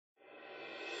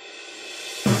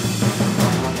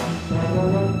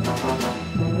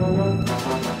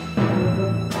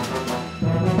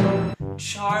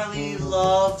Charlie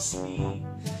loves me.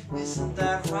 Isn't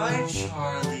that right,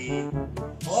 Charlie?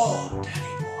 Oh,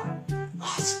 Daddy boy,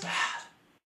 that's bad.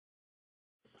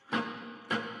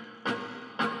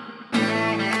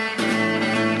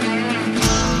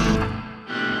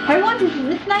 Hey everyone, this is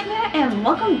Miss Nightmare, and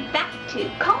welcome back to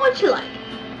Call What You Like.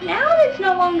 Now that it's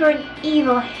no longer an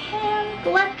evil hand,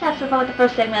 let's have some fun with the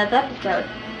first segment of the episode.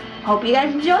 Hope you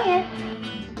guys enjoy it.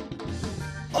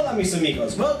 Hola mis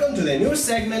amigos, welcome to the new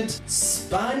segment,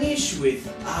 Spanish with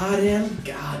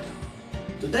Arengado.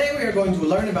 Today we are going to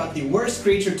learn about the worst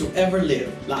creature to ever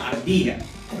live, la ardilla,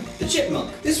 the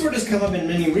chipmunk. This word has come up in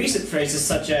many recent phrases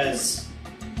such as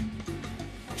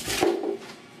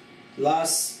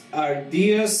Las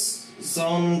ardillas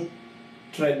son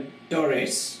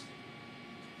traidores.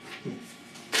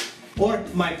 Or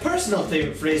my personal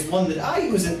favorite phrase, one that I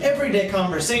use in everyday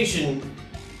conversation,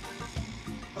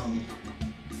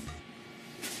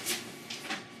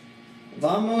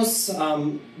 Vamos a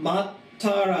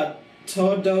matar a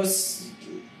todos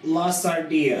las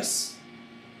ardillas.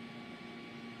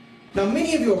 Now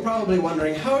many of you are probably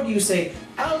wondering, how do you say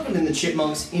Alvin and the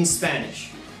Chipmunks in Spanish?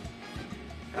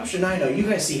 How should I know? You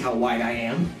guys see how white I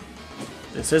am.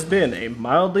 This has been a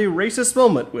mildly racist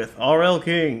moment with R.L.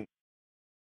 King.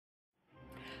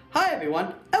 Hi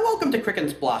everyone, and welcome to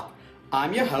Cricken's Block.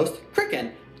 I'm your host,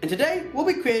 Cricken, and today we'll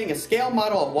be creating a scale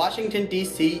model of Washington,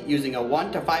 D.C. using a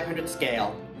 1 to 500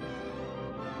 scale.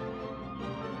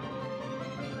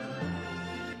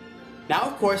 Now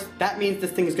of course, that means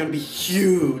this thing is going to be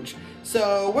huge.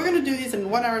 So we're going to do these in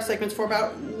 1 hour segments for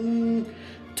about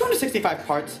 265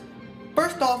 parts.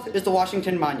 First off is the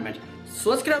Washington Monument. So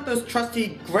let's get out those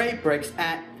trusty gray bricks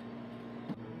and...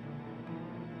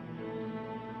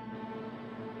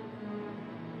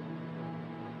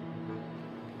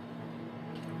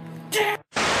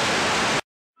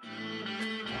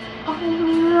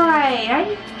 Alright,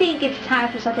 I think it's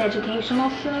time for something educational,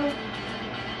 so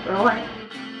roll it.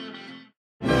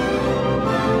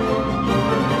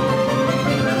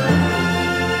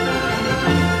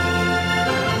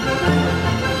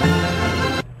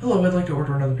 Hello, I'd like to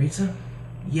order another pizza.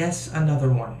 Yes, another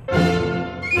one.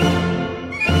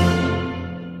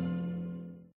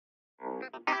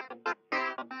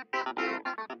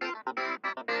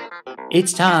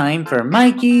 It's time for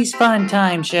Mikey's Fun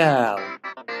Time Show.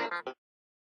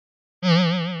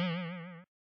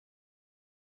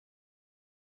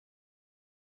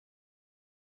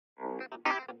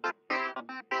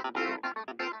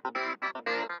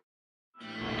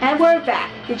 And we're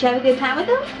back. Did you have a good time with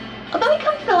us? Although we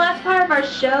come to the last part of our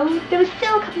show, there was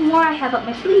still a couple more I have up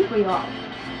my sleeve for you all.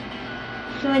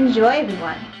 So enjoy,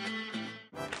 everyone.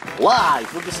 Live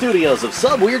from the studios of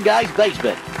Some Weird Guy's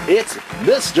Basement, it's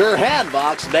Mr.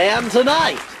 Handbox Man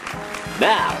tonight.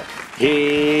 Now,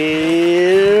 here's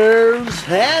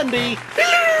Handy.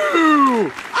 Hello!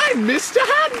 I'm Mr.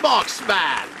 Handbox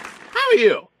Man. How are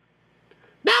you?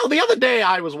 Now, the other day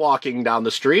I was walking down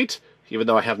the street, even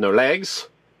though I have no legs.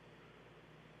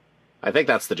 I think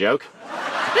that's the joke.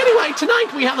 Anyway,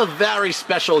 tonight we have a very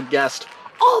special guest,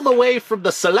 all the way from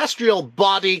the celestial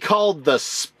body called the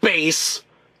Space.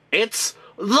 It's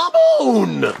the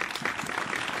Moon!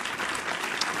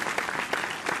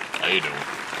 How you doing?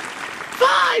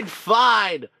 Fine,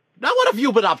 fine. Now what have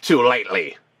you been up to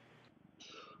lately?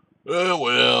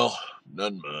 Well,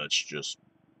 nothing much, just,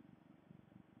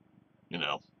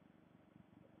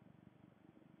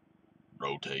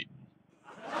 rotating.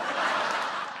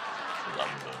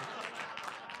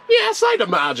 Yes, I'd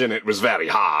imagine it was very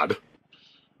hard.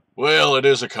 Well, it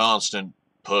is a constant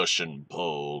push and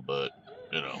pull, but,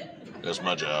 that's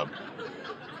my job.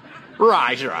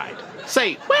 Right.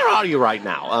 Say, where are you right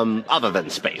now, other than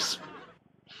space?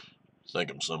 I think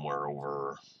I'm somewhere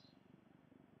over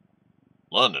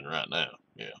London right now,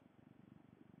 yeah.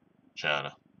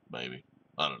 China, maybe.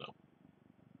 I don't know.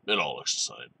 It all looks the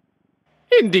same.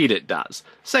 Indeed it does.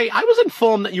 Say, I was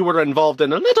informed that you were involved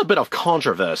in a little bit of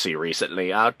controversy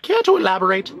recently. Care to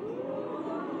elaborate?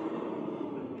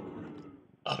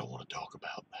 I don't want to talk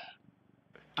about that.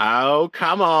 Oh,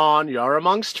 come on. You're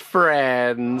amongst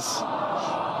friends.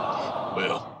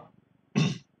 Well,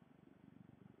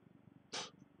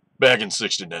 back in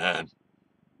 '69,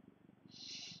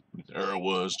 there I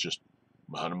was, just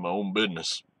minding my own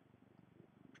business.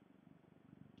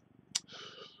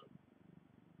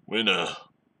 When I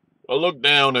looked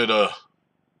down at the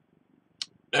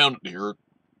earth,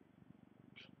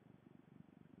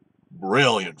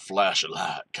 brilliant flash of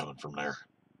light coming from there.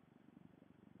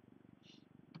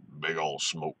 Big old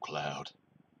smoke cloud.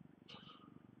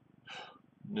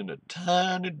 in a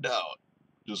tiny dot.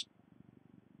 Just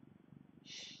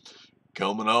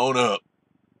coming on up.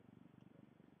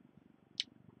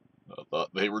 I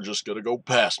thought they were just gonna go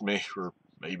past me, or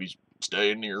maybe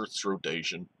stay in the Earth's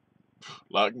rotation,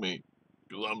 like me,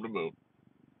 'cause I'm the moon.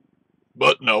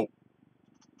 But no.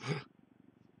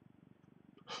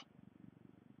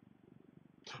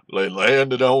 They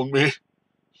landed on me.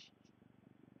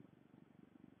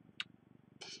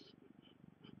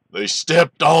 They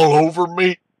stepped all over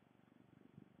me.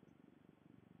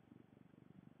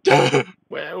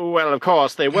 Well, of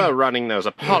course, they were running those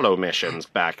Apollo missions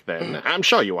back then. I'm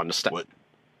sure you understand. What?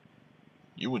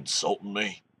 You insulting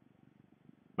me?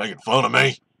 Making fun of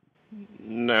me?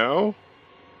 No.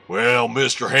 Well,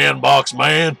 Mr. Handbox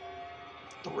Man,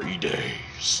 3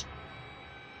 days.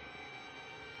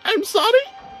 I'm sorry?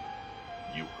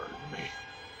 You heard me.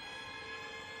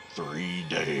 3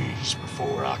 days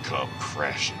before I come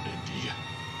crashing into you.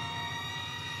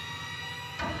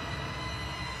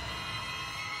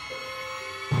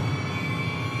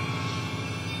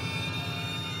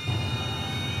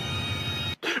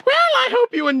 Well, I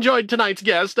hope you enjoyed tonight's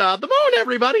guest, the moon,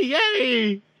 everybody.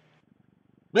 Yay!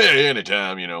 Yeah,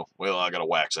 anytime, you know. Well, I gotta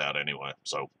wax out anyway,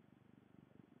 so.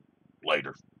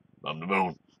 Later. I'm the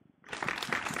moon.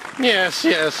 Yes,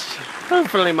 yes.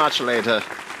 Hopefully much later.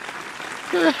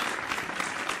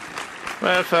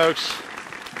 Well, folks.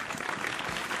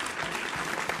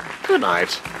 Good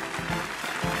night.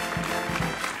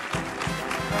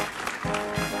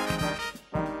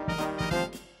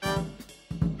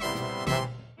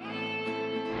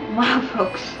 Wow,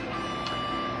 folks.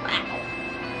 Wow.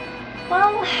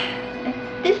 Well, if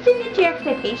this didn't meet your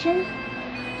expectations,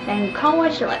 then call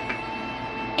what you like.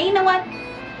 And you know what?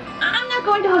 I'm not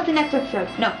going to host the next episode.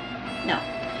 No.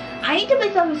 I need to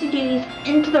place the hosting duties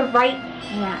into the right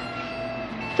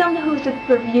hands. Someone who's a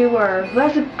reviewer, who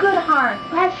has a good heart,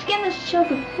 who has scanned the show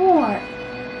before.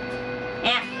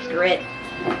 Screw it.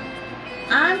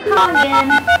 I'm calling in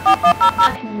a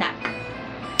Canuck.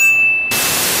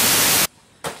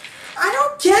 I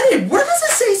don't get it. Where does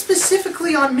it say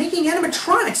specifically on making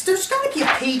animatronics? There's got to be a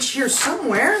page here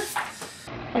somewhere.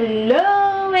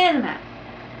 Hello, Anima.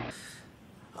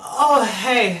 Oh,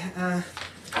 hey.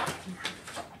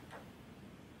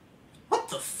 What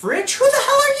the fridge? Who the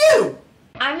hell are you?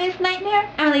 I'm Miss Nightmare.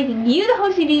 I'm leaving you the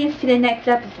hosting duties to the next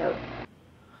episode.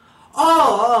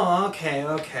 Oh, okay.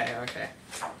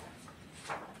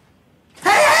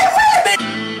 Hey, wait a minute!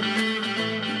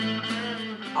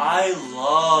 I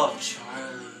love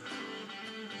Charlie.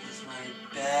 He's my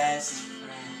best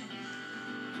friend.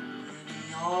 And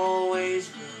he always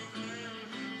will be.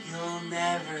 He'll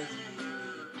never leave me.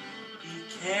 He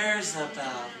cares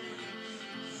about me.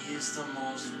 He is the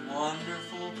most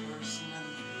wonderful person in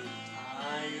the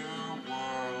entire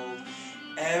world.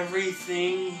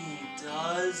 Everything he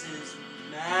does is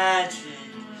magic.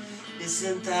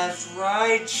 Isn't that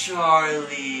right,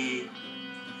 Charlie?